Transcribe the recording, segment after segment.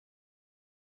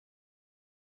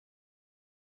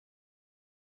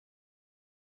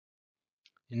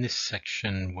In this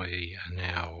section, we are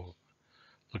now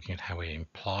looking at how we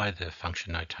imply the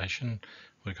function notation.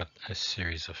 We've got a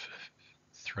series of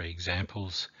 3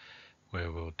 examples where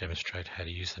we'll demonstrate how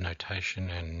to use the notation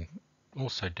and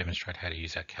also demonstrate how to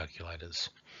use our calculators.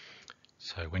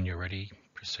 So when you're ready,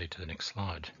 proceed to the next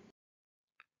slide.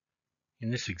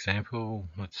 In this example,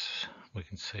 we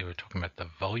can see we're talking about the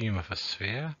volume of a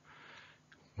sphere,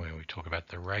 where we talk about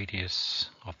the radius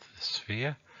of the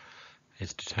sphere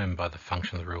is determined by the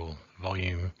function of the rule.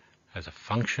 Volume as a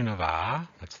function of r,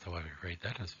 that's the way we read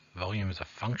that, as volume as a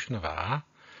function of r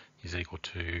is equal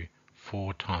to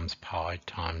 4 times pi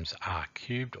times r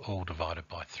cubed, all divided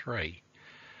by 3.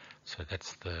 So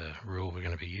that's the rule we're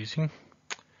going to be using.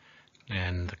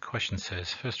 And the question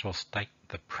says, first of all, state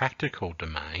the practical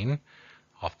domain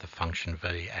of the function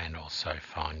v and also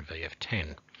find v of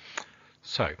 10.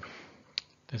 So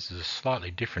this is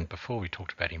slightly different. Before we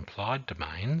talked about implied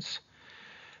domains,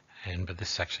 but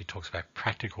this actually talks about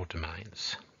practical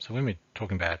domains. So when we're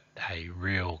talking about a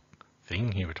real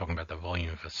thing, here we're talking about the volume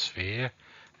of a sphere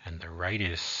and the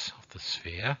radius of the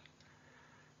sphere.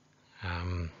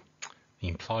 The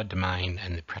implied domain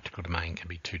and the practical domain can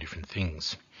be 2 different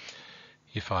things.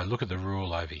 If I look at the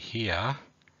rule over here,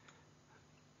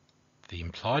 the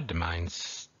implied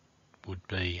domains would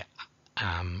be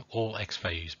all x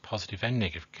values, positive and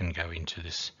negative, can go into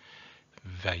this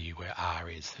value where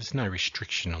r is. There's no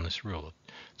restriction on this rule.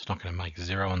 It's not going to make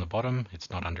 0 on the bottom.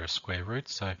 It's not under a square root,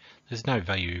 so there's no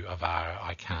value of r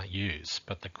I can't use.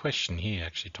 But the question here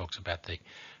actually talks about the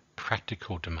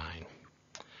practical domain.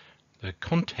 The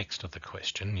context of the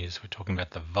question is we're talking about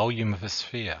the volume of a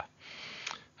sphere.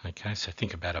 Okay, so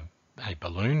think about a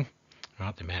balloon,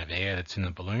 right? The amount of air that's in the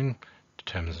balloon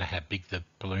determines how big the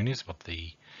balloon is, what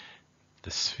the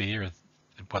sphere,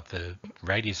 what the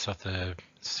radius of the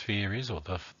sphere is, or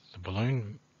the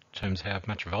balloon, determines how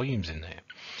much volume's in there,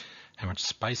 how much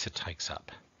space it takes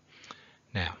up.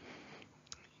 Now,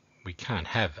 we can't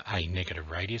have a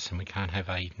negative radius and we can't have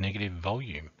a negative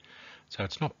volume. So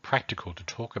it's not practical to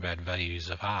talk about values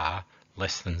of r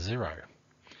less than 0.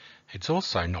 It's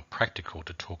also not practical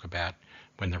to talk about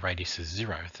when the radius is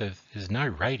 0. If there's no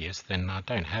radius, then I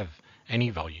don't have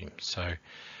any volume. So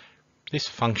this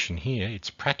function here, its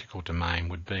practical domain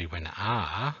would be when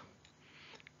r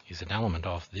is an element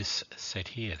of this set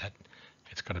here, that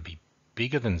it's got to be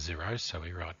bigger than 0, so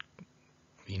we write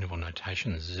the interval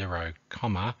notation 0,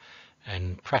 comma,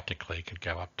 and practically it could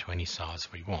go up to any size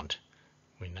we want.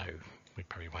 We know we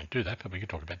probably won't do that, but we could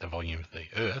talk about the volume of the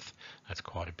Earth. That's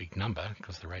quite a big number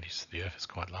because the radius of the Earth is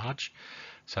quite large.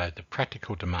 So the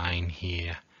practical domain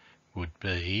here would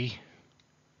be,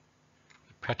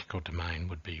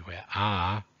 where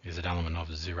r is an element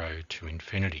of 0 to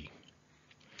infinity.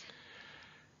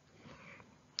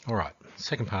 Alright,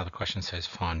 second part of the question says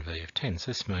find v of 10.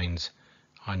 So this means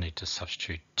I need to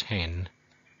substitute 10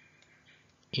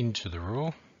 into the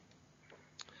rule.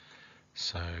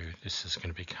 So this is going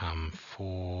to become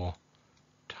 4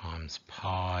 times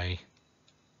pi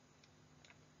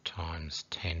times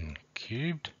 10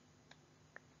 cubed,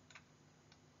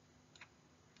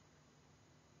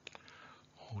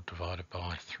 all divided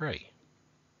by 3.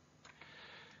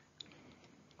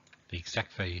 The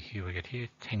exact value here we get here,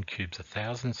 10 cubes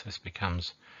 1,000, so this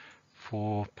becomes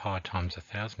 4 pi times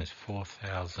 1,000 is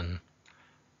 4,000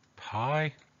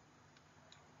 pi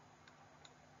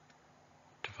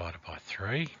divided by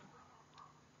 3,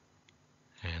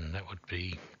 and that would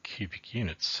be cubic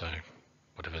units, so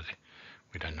whatever,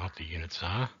 we don't know what the units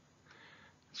are,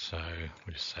 so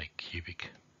we just say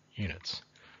cubic units.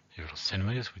 If it was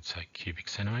centimetres, we'd say cubic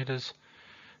centimetres.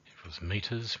 If it was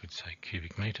metres, we'd say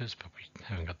cubic metres, but we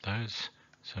haven't got those,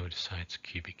 so we just say it's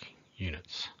cubic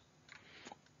units.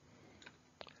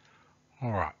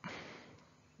 Alright,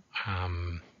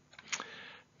 on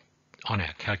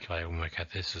our calculator we'll work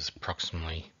out this is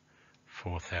approximately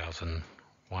 4,188.8.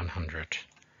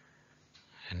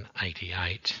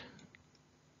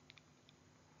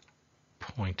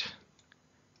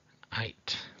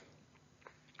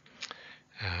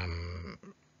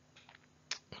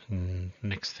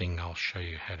 Next thing I'll show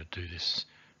you how to do this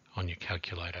on your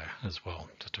calculator as well.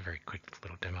 Just a very quick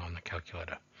little demo on the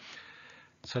calculator.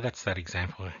 So that's that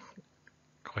example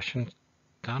question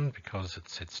done, because it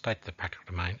said state the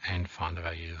practical domain and find the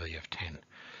value of v of 10.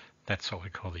 That's what we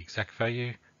call the exact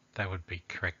value. That would be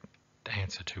correct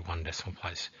answer to 1 decimal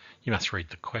place. You must read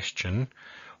the question,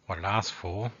 what it asked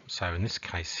for. So in this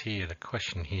case here, the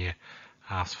question here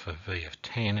asked for v of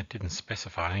 10. It didn't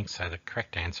specify anything, so the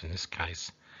correct answer in this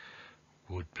case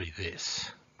would be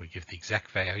this. We give the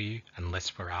exact value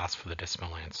unless we're asked for the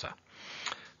decimal answer.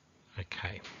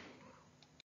 Okay.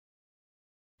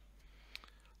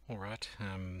 Alright,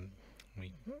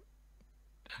 we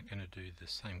are going to do the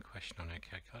same question on our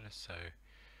calculator. So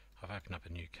I've opened up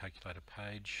a new calculator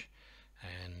page,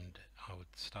 and I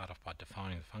would start off by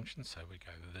defining the function. So we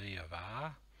go v of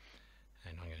r,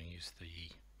 and I'm going to use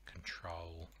the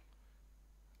control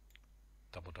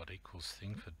double dot equals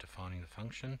thing for defining the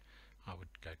function. I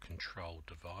would go control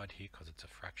divide here because it's a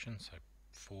fraction, so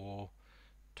 4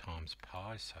 times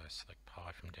pi, so select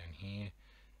pi from down here,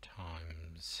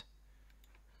 times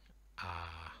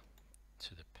r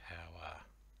to the power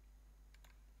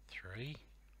 3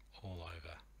 all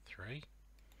over 3.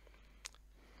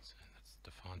 So that's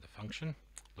defined the function.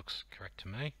 Looks correct to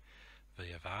me.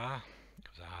 V of r,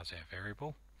 because r is our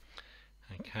variable.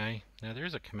 Okay, now there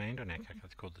is a command on our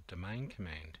calculator called the domain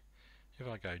command. If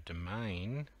I go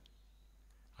domain,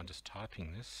 I'm just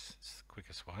typing this, it's the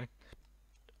quickest way,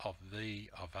 of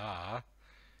v of r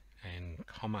and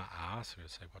comma r, so we'll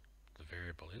say what the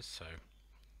variable is, so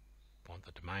I want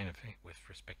the domain of it with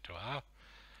respect to r,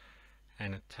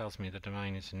 and it tells me the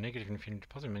domain is negative infinity to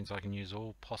positive. It means I can use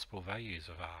all possible values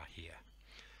of r here.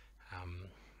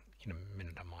 In a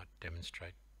minute I might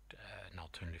demonstrate an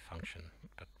alternative function,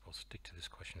 but we'll stick to this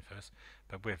question first.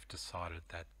 But we've decided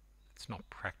that it's not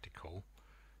practical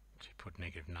to put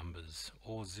negative numbers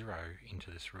or 0 into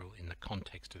this rule in the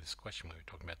context of this question where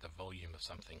we're talking about the volume of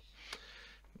something.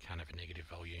 You can't have a negative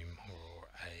volume or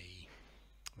a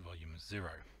volume of 0.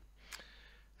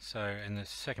 So, and the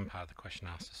second part of the question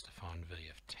asks us to find v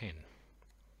of 10.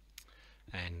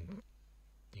 And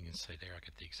you can see there I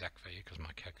get the exact value because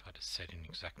my calculator is set in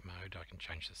exact mode. I can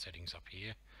change the settings up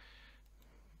here.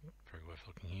 Probably worth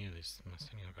looking here. There's my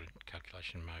setting. I've got a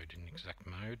calculation mode in exact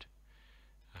mode.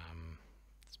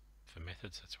 For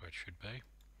methods, that's where it should be.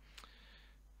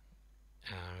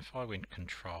 If I went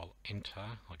control enter,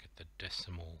 I get the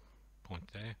decimal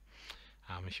point there.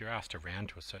 If you're asked to round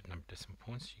to a certain number of decimal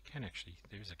points, you can actually,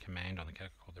 there is a command on the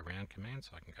calculator called the round command,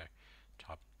 so I can go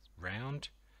type round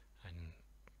and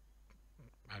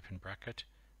open bracket,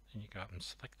 then you go up and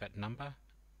select that number,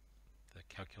 the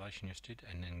calculation you just did,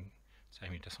 and then say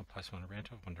your decimal place I want to round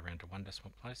to. I want to round to 1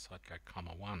 decimal place, so I'd go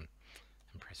comma 1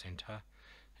 and press enter.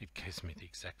 It gives me the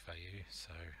exact value,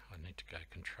 so I need to go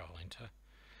control enter,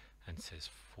 and it says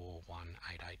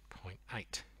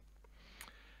 4188.8.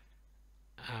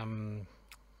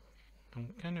 I'm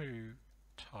going to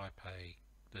type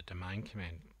the domain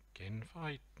command again. If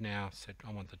I now said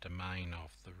I want the domain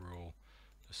of the rule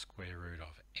the square root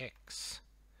of x,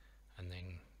 and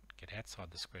then get outside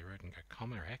the square root and go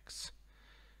comma x,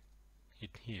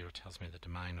 here it tells me the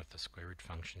domain of the square root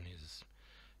function is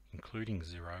including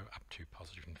 0 up to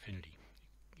positive infinity.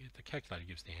 The calculator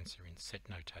gives the answer in set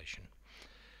notation.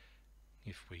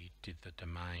 If we did the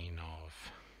domain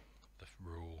of the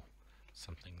rule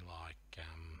something like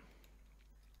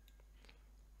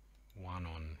 1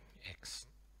 on x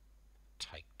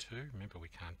take 2, remember we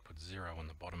can't put 0 on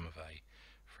the bottom of a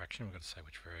fraction, we've got to say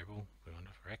which variable we want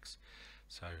for x.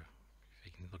 So if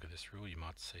you can look at this rule, you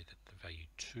might see that the value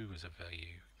 2 is a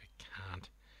value we can't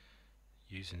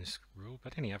use in this rule,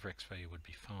 but any other x value would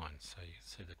be fine. So you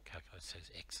see the calculator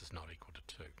says x is not equal to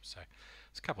 2. So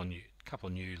it's a couple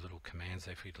of new little commands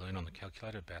there for you to learn on the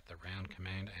calculator about the round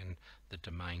command and the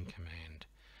domain command.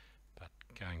 But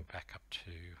going back up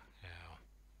to our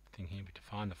thing here, we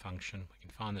define the function, we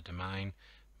can find the domain.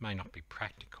 May not be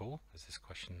practical as this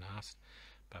question asked,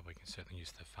 but we can certainly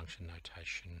use the function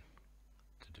notation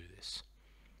to do this.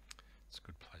 It's a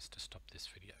good place to stop this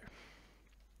video.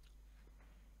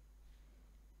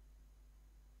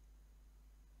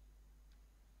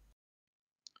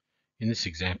 In this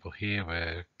example here,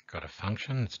 we've got a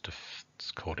function,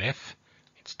 it's called f,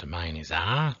 its domain is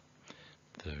r,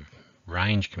 the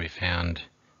range can be found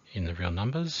in the real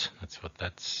numbers, that's what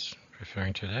that's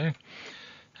referring to there,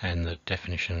 and the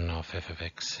definition of f of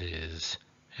x is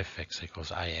f of x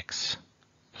equals ax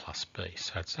plus b,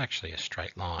 so it's actually a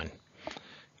straight line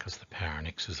because the power in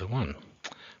x is a 1.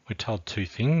 We're told two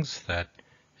things, that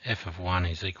f of 1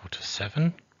 is equal to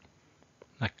 7,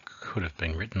 that could have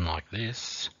been written like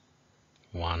this,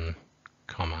 1,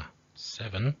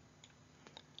 7,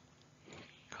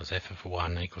 because f of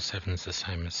 1 equals 7 is the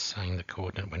same as saying the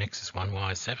coordinate when x is 1,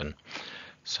 y is 7.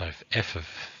 So if f of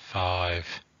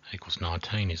 5 equals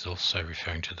 19 is also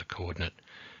referring to the coordinate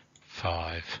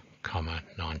 5,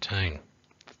 19.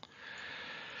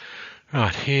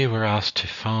 Right, here we're asked to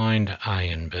find a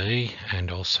and b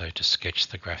and also to sketch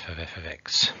the graph of f of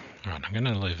x. Right, I'm going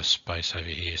to leave a space over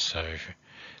here so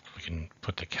we can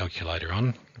put the calculator on.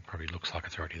 It probably looks like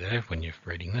it's already there when you're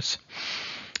reading this.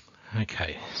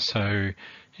 Okay, so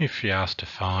if you're asked to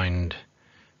find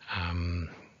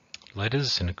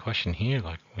letters in a question here,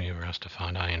 like we were asked to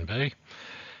find A and B.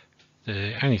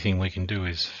 The only thing we can do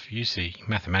is use the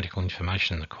mathematical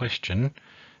information in the question,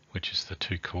 which is the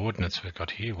two coordinates we've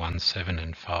got here, 1, 7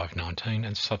 and 5, 19,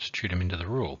 and substitute them into the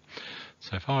rule.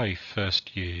 So if I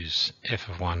first use f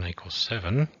of 1 equals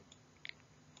 7,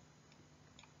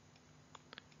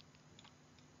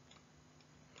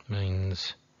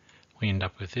 means we end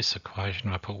up with this equation.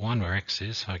 I put 1 where x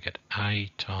is, so I get a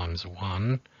times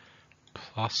 1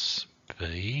 plus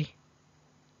b.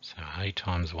 So a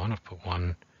times 1, I've put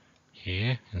 1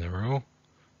 here in the rule.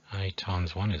 A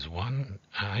times 1 is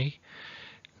 1a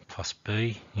plus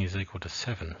b is equal to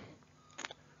 7.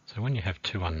 So when you have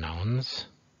two unknowns,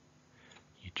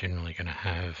 you're generally going to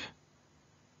have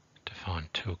to find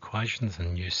two equations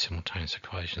and use simultaneous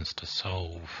equations to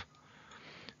solve.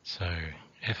 So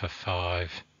f of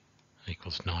 5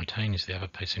 equals 19 is the other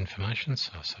piece of information,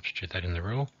 so I'll substitute that in the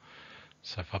rule.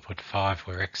 So if I put 5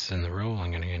 where x is in the rule,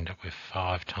 I'm going to end up with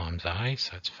 5 times a,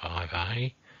 so it's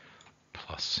 5a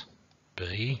plus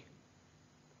b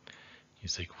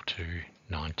is equal to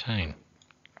 19.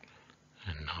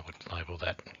 And I would label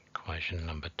that equation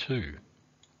number 2.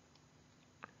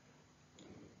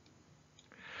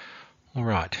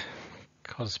 Alright,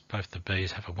 because both the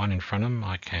b's have a 1 in front of them,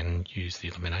 I can use the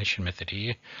elimination method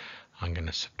here. I'm going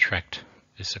to subtract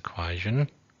this equation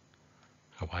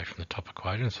away from the top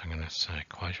equation, so I'm going to say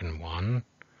equation 1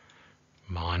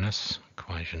 minus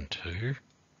equation 2.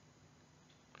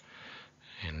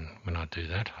 And when I do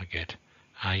that, I get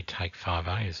a take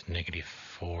 5a is negative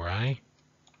 4a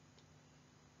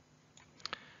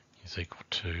is equal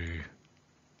to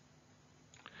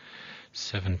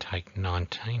 7 take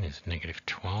 19 is negative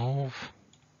 12.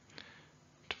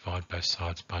 Divide both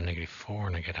sides by negative 4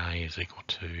 and I get a is equal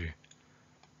to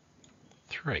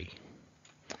 3.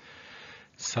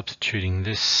 Substituting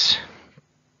this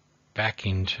back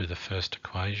into the first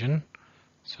equation,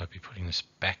 so I'll be putting this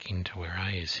back into where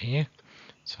a is here.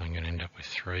 So I'm going to end up with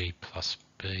 3 plus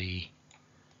b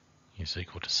is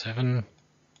equal to 7.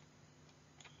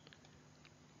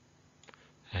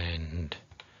 And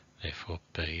therefore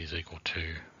b is equal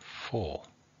to 4.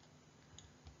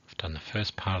 I've done the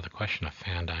first part of the question, I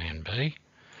found a and b.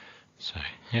 So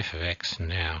f of x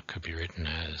now could be written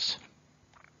as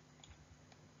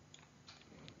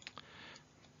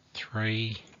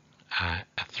 3a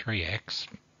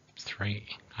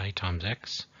times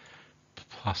x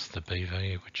plus the b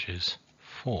value, which is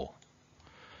 4.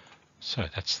 So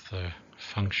that's the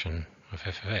function of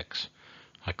f of x.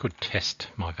 I could test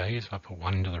my values. If I put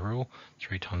 1 into the rule,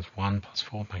 3 times 1 plus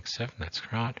 4 makes 7,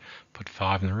 that's right. Put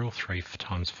 5 in the rule, 3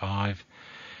 times 5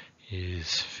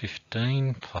 is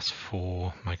 15, plus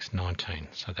 4 makes 19,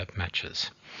 so that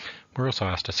matches. We're also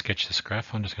asked to sketch this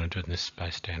graph. I'm just going to do it in this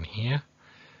space down here.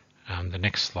 The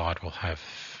next slide will have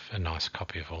a nice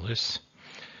copy of all this.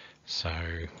 So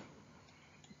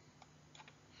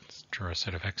let's draw a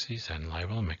set of axes and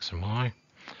label them x and y.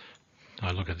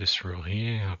 I look at this rule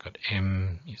here, I've got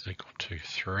m is equal to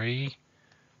 3.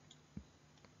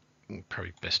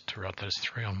 Probably best to write that as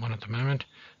 3 on 1 at the moment.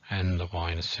 And the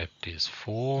y-intercept is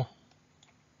 4.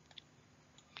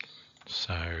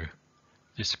 So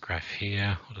this graph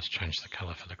here, I'll just change the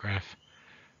colour for the graph.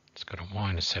 It's got a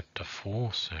y-intercept of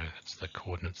 4, so that's the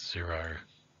coordinates 0,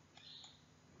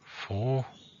 4.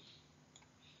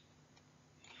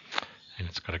 And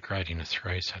it's got a gradient of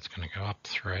 3, so it's going to go up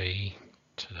 3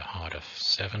 to the height of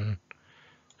 7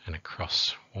 and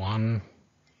across 1.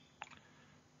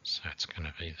 So it's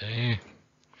going to be there.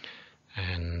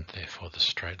 And therefore the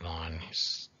straight line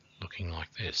is looking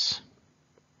like this.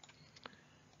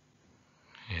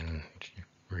 And you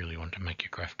really want to make your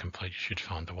graph complete, you should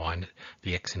find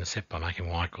the x-intercept by making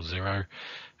y equals 0,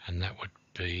 and that would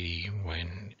be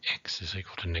when x is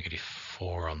equal to negative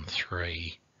 4 on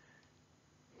 3,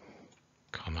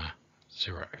 comma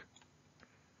 0.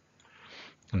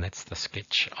 And that's the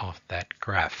sketch of that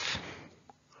graph.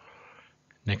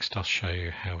 Next I'll show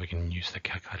you how we can use the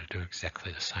calculator to do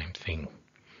exactly the same thing.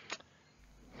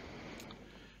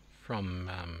 From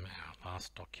our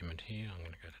last document here, I'm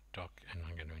going to go to Doc and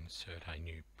I'm going to insert a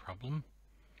new problem.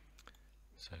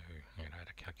 So I'm going to go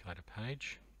to calculator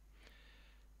page.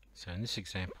 So in this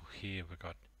example here we've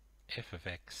got f of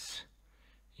x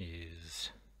is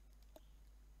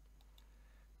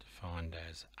defined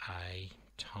as a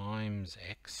times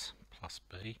x plus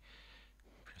b.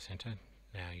 Press enter.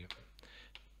 Now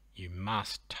you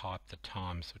must type the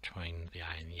times between the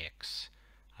a and the x,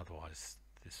 otherwise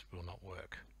this will not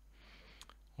work.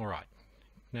 Alright,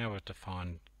 now we've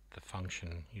defined the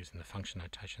function using the function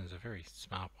notation. Is a very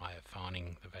smart way of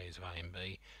finding the values of a and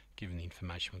b given the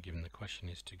information we're given the question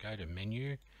is to go to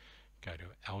menu, go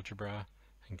to algebra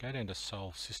and go down to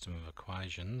solve system of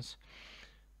equations.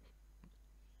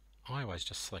 I always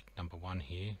just select number 1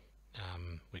 here.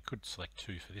 We could select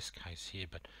 2 for this case here,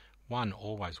 but 1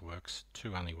 always works,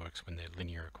 2 only works when they're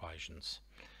linear equations.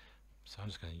 So I'm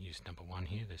just going to use number 1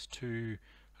 here. There's 2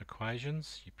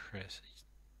 equations. You press,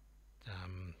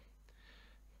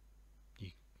 you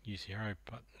use the arrow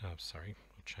button. Oh, sorry,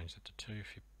 we'll change that to 2.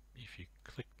 If you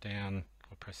click down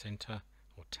or press enter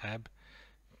or tab,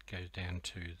 it goes down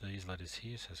to these letters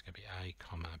here. So it's going to be A,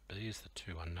 comma B is the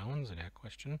 2 unknowns in our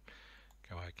question.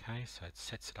 Go OK, so it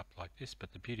sets it up like this,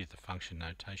 but the beauty of the function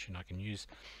notation, I can use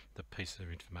the pieces of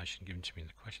information given to me in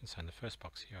the question. So in the first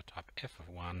box here I type f of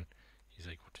 1 is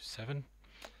equal to 7,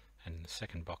 and in the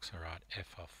second box I write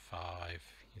f of 5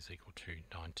 is equal to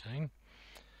 19,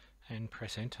 and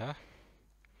press enter,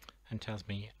 and tells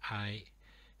me A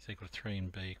is equal to 3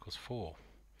 and B equals 4.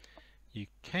 You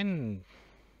can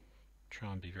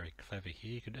try and be very clever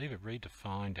here. You could either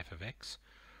redefine f of x,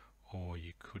 or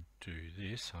you could do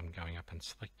this. I'm going up and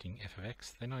selecting f of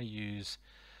x, then I use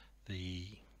the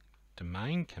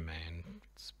domain command,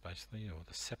 it's basically, or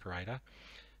the separator.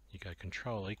 You go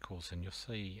control equals, and you'll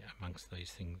see amongst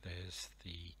these things there's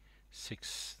the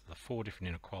 4 different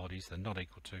inequalities they're not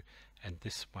equal to, and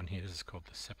this one here, this is called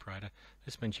the separator.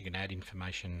 This means you can add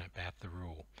information about the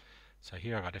rule. So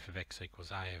here I've got f of x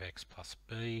equals a of x plus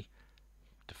b,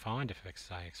 defined f of x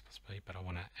is ax plus b, but I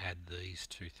want to add these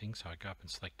 2 things, so I go up and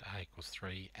select a equals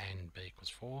 3 and b equals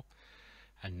 4,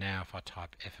 and now if I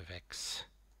type f of x,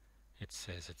 it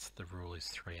says the rule is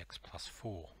 3x plus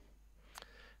 4.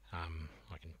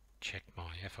 I can check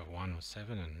my f of 1 was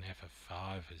 7 and f of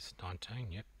 5 is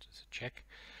 19. Yep, there's a check.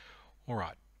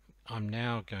 Alright, I'm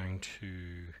now going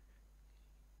to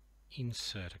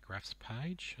insert a graphs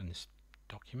page in this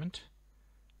document.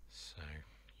 So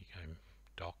you go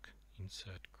doc,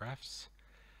 insert graphs,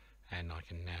 and I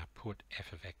can now put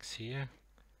f of x here.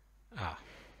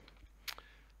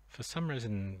 For some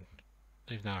reason,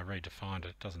 even though I redefined it,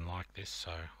 it doesn't like this,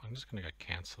 so I'm just going to go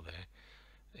cancel there.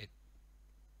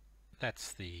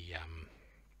 That's the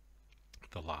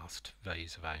last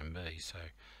values of a and b, so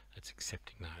it's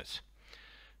accepting those.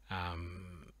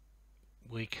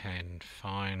 We can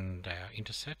find our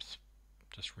intercepts.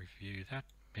 Just review that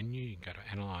menu. You can go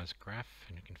to analyze graph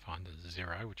and you can find the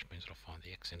 0, which means it'll find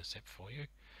the x-intercept for you.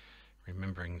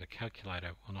 Remembering the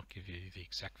calculator will not give you the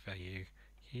exact value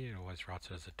here, it always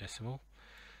writes it as a decimal.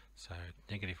 So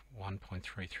negative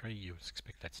 1.33, you would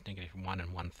expect that's negative 1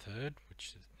 1/3,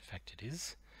 which in fact it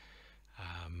is.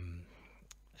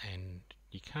 And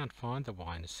you can't find the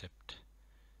y-intercept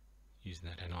using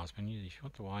that analyze menu. If you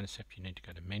want the y-intercept, you need to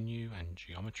go to menu and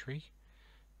geometry,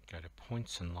 go to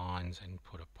points and lines and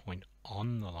put a point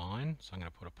on the line. So I'm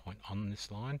going to put a point on this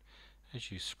line.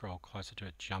 As you scroll closer to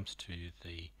it, jumps to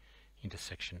the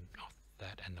intersection of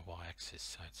that and the y-axis.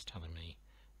 So it's telling me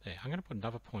there. I'm going to put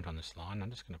another point on this line.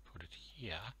 I'm just going to put it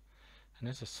here. And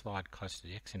as I slide closer to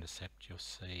the x-intercept, you'll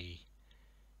see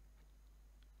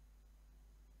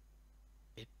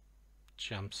it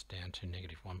jumps down to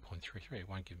negative 1.33. It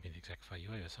won't give me the exact value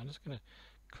either. So I'm just going to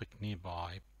click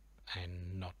nearby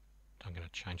and I'm going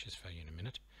to change this value in a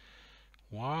minute.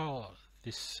 While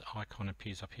this icon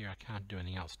appears up here, I can't do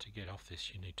anything else. To get off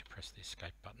this, you need to press the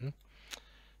escape button.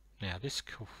 Now this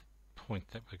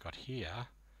point that we've got here,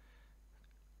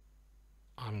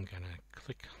 I'm going to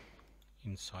click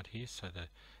inside here so the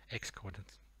x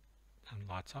coordinate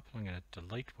lights up. I'm going to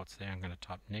delete what's there. I'm going to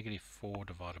type negative 4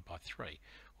 divided by 3,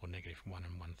 or negative 1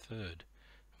 1/3.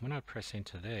 When I press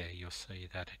enter there, you'll see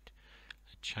that it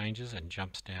changes and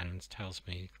jumps down and tells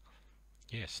me,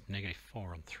 yes, negative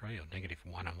 4 and 3, or negative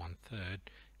 1 1/3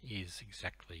 is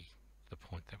exactly the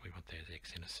point that we want there, the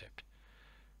x-intercept.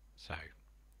 So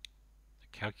the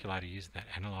calculator using that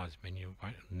analyze menu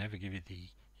won't never give you the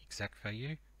exact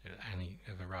value. It only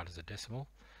ever write as a decimal.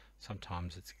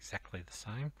 Sometimes it's exactly the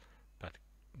same, but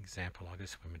example like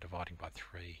this, when we're dividing by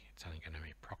 3, it's only going to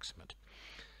be approximate.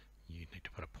 You need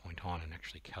to put a point on and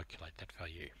actually calculate that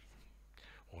value.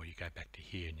 Or you go back to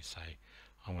here and you say,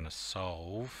 I want to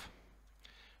solve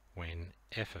when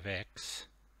f of x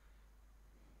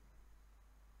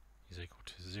is equal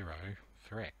to 0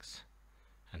 for x,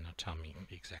 and they'll tell me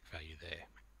the exact value there.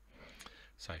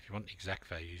 So if you want the exact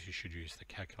values, you should use the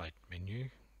calculate menu,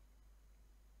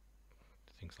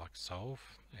 things like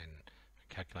solve, and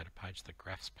the calculator page, the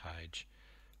graphs page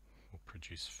will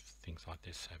produce things like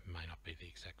this, so it may not be the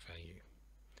exact value.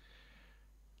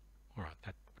 Alright,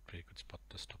 that would be a good spot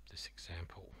to stop this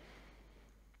example.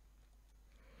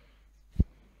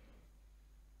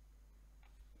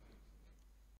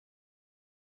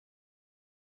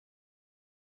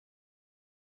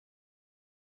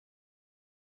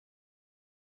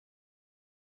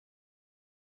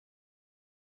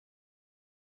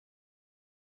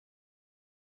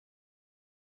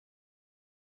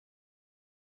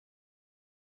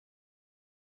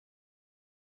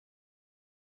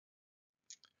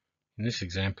 In this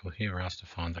example here, we're asked to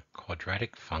find the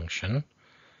quadratic function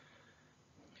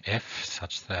f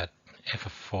such that f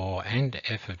of 4 and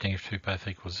f of negative 2 both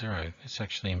equal 0. This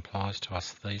actually implies to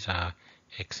us that these are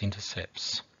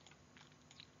x-intercepts.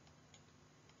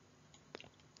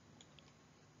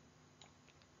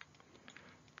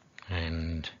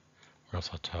 And we're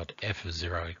also told f of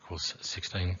 0 equals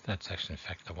 16. That's actually in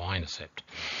fact the y-intercept.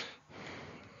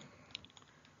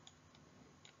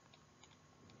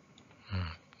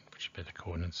 Which would be the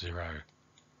coordinates 0,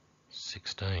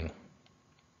 16.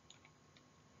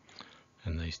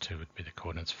 And these two would be the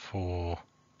coordinates 4,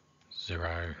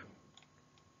 0,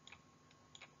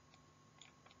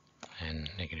 and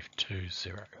negative 2,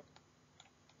 0.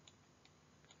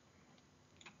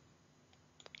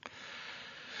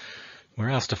 We're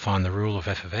asked to find the rule of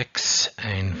f of x,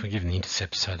 and we're given the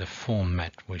intercept, so the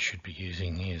format we should be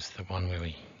using is the one where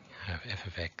we have f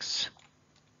of x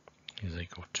is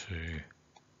equal to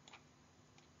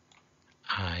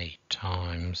a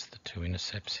times the two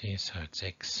intercepts here, so it's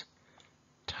x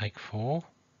take 4,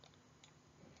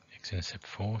 x-intercept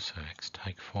 4, so x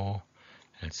take 4,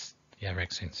 and it's, the other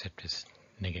x-intercept is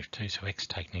negative 2, so x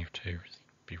take negative 2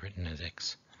 would be written as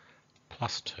x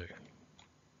plus 2.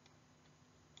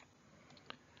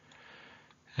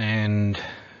 And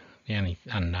the only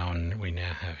unknown we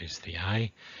now have is the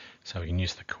a, so we can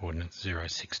use the coordinates 0,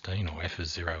 16, or f of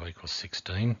 0 equals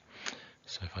 16.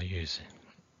 So if I use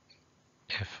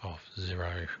f of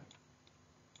 0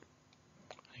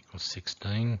 equals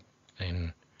 16,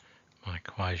 then my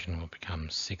equation will become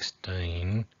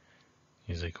 16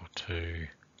 is equal to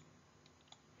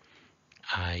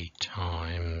a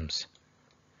times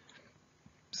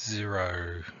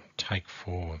 0 take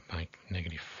 4 make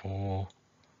negative 4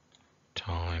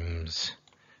 times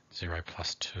 0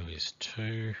 plus 2 is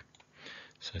 2.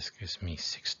 So this gives me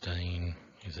 16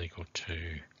 is equal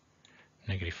to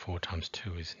negative 4 times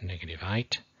 2 is negative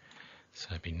 8. So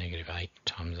it'd be negative 8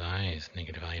 times a is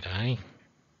negative 8a.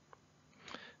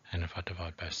 And if I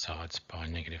divide both sides by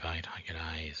negative 8, I get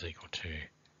a is equal to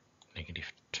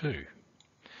negative 2.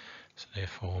 So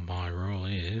therefore my rule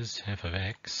is f of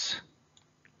x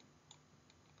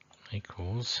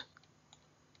equals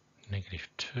negative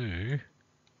 2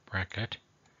 bracket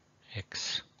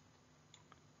x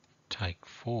take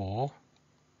 4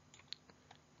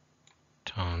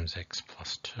 times x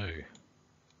plus 2.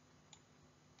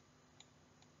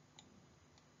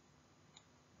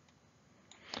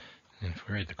 And if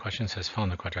we read the question, it says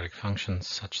find the quadratic function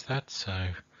such that, so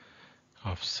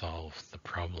I've solved the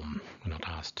problem. We're not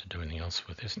asked to do anything else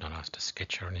with this, not asked to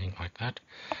sketch or anything like that.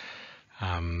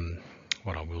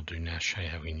 What I will do now is show you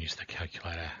how we can use the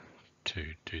calculator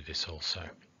to do this also.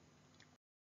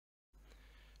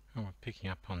 Well, we're picking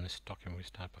up on this document we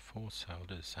started before, so I'll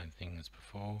do the same thing as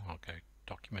before. I'll go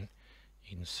Document,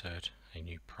 Insert a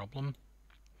new problem,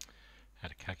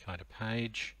 add a calculator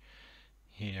page.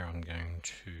 Here I'm going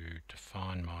to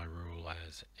define my rule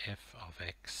as f of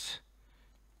x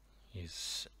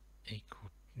is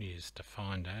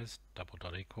defined as double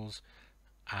dot equals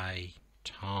a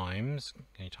times,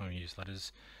 anytime we use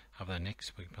letters other than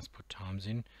x we must put times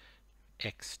in,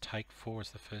 x take 4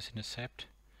 is the first intercept,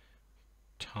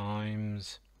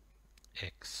 times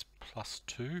x plus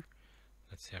 2,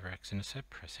 that's the other x-intercept,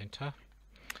 press enter,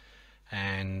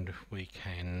 and we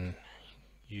can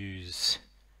use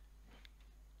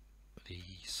the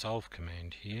solve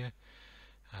command here.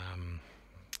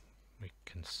 We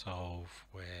can solve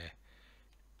where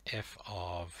f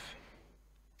of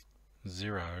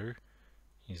 0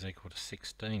 is equal to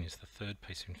 16 is the third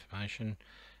piece of information,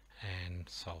 and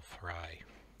solve for a,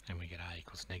 and we get a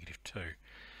equals negative 2.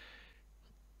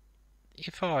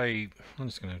 If I'm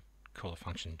just going to call a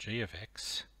function g of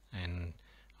x, and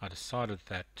I decided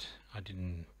that I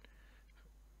didn't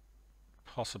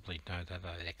possibly know that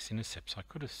they're x-intercepts, I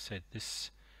could have said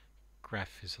this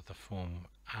graph is of the form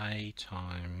a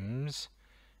times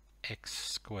x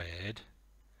squared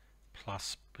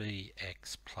plus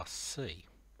bx plus c,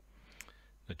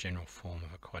 the general form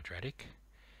of a quadratic,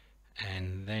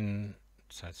 and then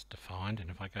so it's defined, and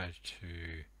if I go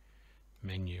to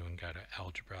menu and go to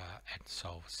algebra and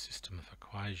solve a system of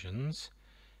equations,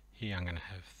 here I'm going to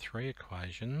have 3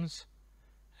 equations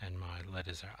and my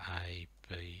letters are A,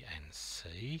 B and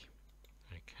C.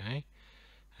 Okay,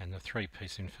 and the 3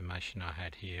 piece of information I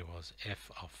had here was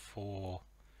f of 4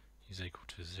 is equal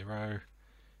to 0,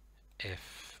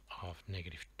 f of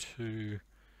negative 2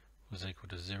 was equal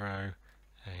to 0,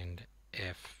 and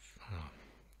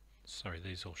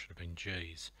these all should have been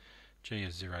g's. G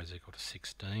of 0 is equal to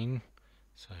 16,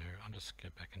 so I'll just go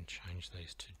back and change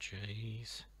these to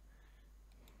g's,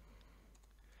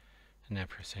 and now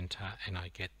press enter and I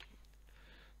get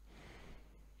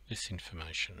this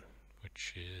information,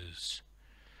 which is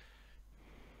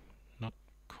not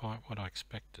quite what I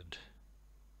expected.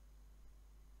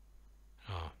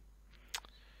 Oh,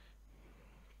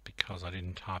 because I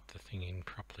didn't type the thing in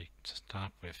properly to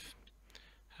start with.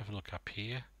 Have a look up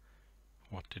here.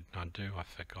 What did I do? I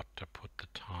forgot to put the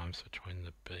times between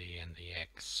the B and the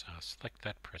X. So I select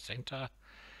that, press enter,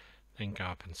 then go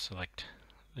up and select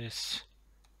this,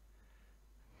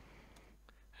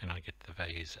 and I get the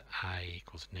values A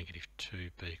equals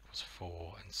 -2, B equals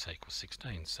 4, and C equals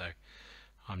 16. So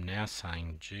I'm now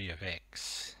saying g of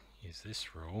x is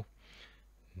this rule,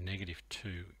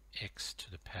 -2x to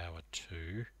the power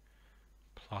 2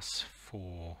 plus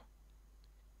 4x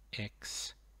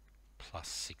plus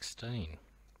 16.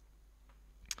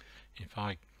 If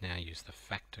I now use the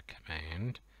factor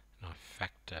command and I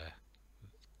factor,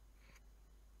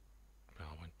 well,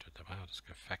 I won't do it that way, I'll just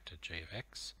go factor g of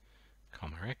x,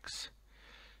 comma x,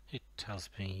 it tells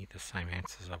me the same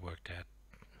answers I worked out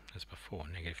as before,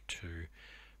 -2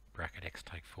 bracket x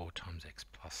take 4 times x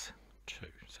plus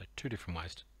 2. So two different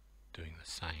ways of doing the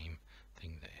same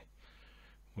thing there.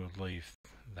 We'll leave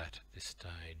that at this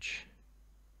stage.